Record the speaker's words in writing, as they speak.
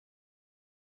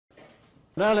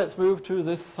Now let's move to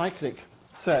this cyclic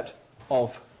set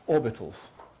of orbitals.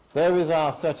 There is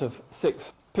our set of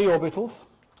 6 p orbitals.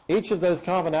 Each of those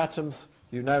carbon atoms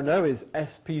you now know is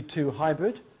sp2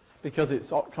 hybrid because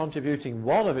it's contributing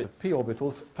one of its p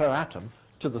orbitals per atom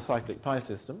to the cyclic pi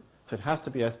system, so it has to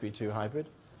be sp2 hybrid.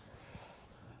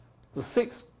 The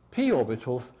 6 p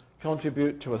orbitals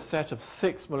contribute to a set of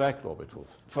 6 molecular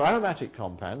orbitals. For aromatic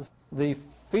compounds, the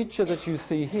feature that you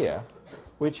see here,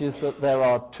 which is that there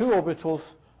are 2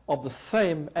 orbitals of the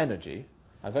same energy.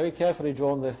 I've very carefully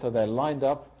drawn this so they're lined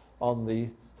up on the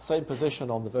same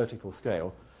position on the vertical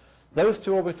scale. Those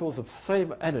 2 orbitals of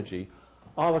same energy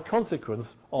are a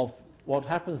consequence of what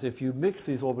happens if you mix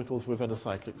these orbitals within a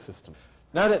cyclic system.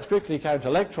 Now let's quickly count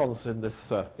electrons in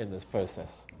this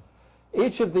process.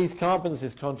 Each of these carbons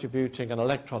is contributing an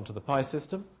electron to the pi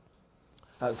system,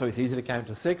 so it's easy to count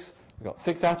to 6. We've got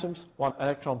 6 atoms, 1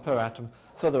 electron per atom,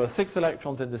 so there are 6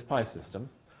 electrons in this pi system.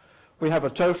 We have a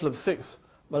total of 6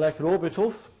 molecular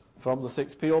orbitals from the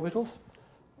 6 p orbitals.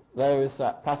 There is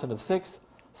that pattern of 6,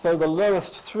 so the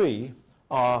lowest 3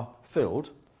 are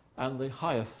filled and the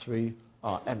highest 3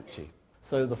 are empty.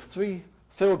 So the 3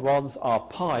 filled ones are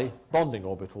pi bonding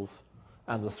orbitals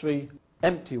and the 3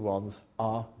 empty ones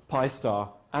are pi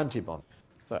star antibond.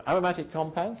 So aromatic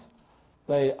compounds,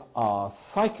 they are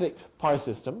cyclic pi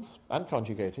systems and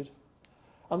conjugated,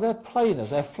 and they're planar,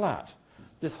 they're flat.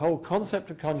 This whole concept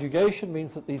of conjugation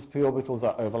means that these p orbitals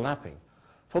are overlapping.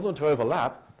 For them to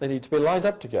overlap, they need to be lined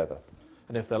up together.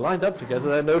 And if they're lined up together,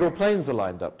 their nodal planes are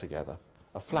lined up together.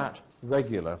 A flat,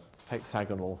 regular,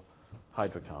 hexagonal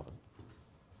hydrocarbon.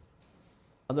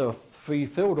 And there are 3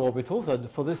 filled orbitals, and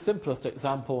for this simplest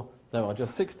example, there are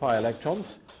just 6 pi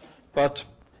electrons. But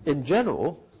in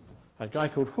general, a guy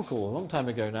called Huckel, a long time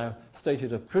ago now,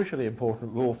 stated a crucially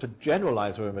important rule to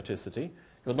generalize aromaticity.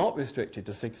 You're not restricted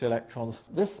to 6 electrons.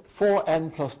 This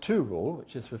 4n plus 2 rule,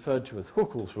 which is referred to as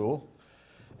Huckel's rule,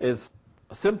 is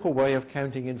a simple way of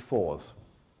counting in 4s.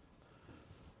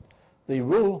 The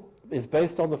rule is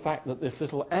based on the fact that this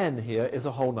little n here is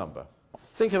a whole number.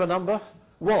 Think of a number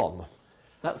 1.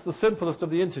 That's the simplest of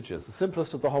the integers, the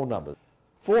simplest of the whole numbers.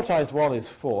 4 times 1 is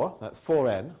 4, that's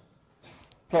 4n,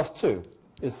 plus 2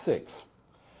 is 6.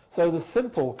 So the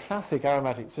simple classic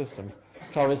aromatic systems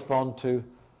correspond to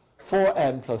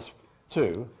 4n plus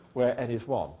 2, where n is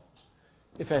 1.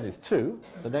 If n is 2,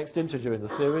 the next integer in the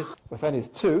series, if n is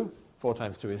 2, 4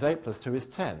 times 2 is 8, plus 2 is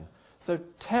 10. So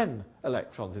 10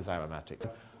 electrons is aromatic.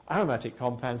 Aromatic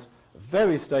compounds,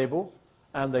 very stable,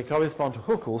 and they correspond to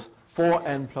Huckel's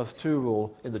 4n plus 2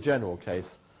 rule in the general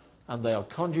case, and they are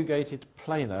conjugated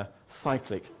planar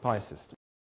cyclic pi systems.